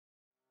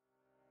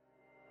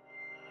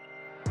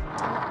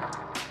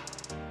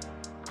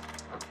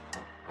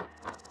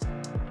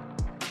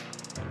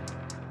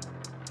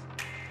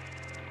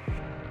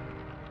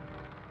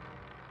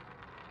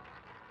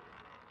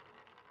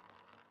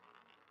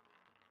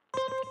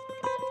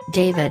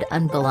David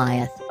and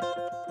Goliath.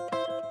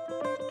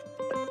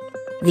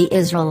 The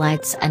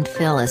Israelites and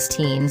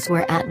Philistines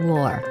were at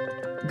war.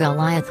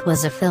 Goliath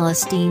was a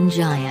Philistine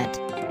giant.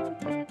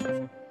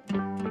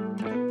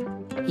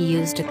 He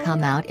used to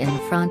come out in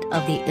front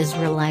of the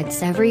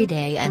Israelites every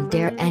day and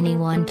dare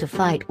anyone to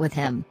fight with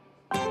him.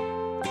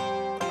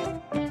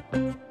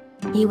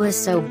 He was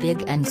so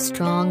big and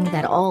strong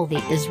that all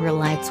the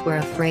Israelites were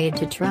afraid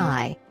to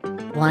try.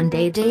 One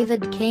day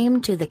David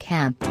came to the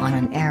camp on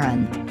an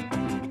errand.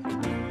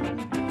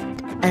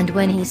 And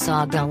when he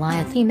saw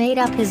Goliath, he made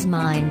up his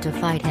mind to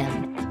fight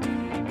him.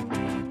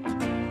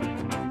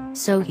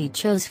 So he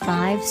chose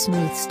 5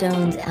 smooth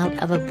stones out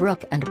of a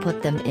brook and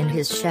put them in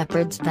his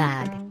shepherd's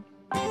bag.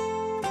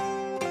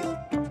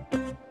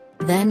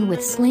 Then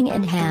with sling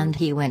in hand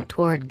he went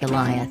toward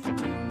Goliath.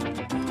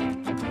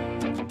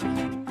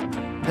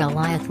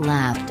 Goliath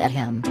laughed at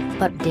him,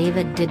 but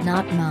David did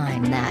not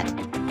mind that.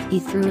 He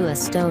threw a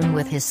stone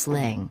with his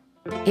sling.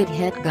 It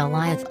hit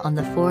Goliath on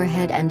the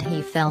forehead and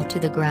he fell to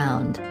the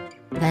ground.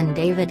 Then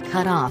David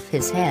cut off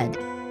his head.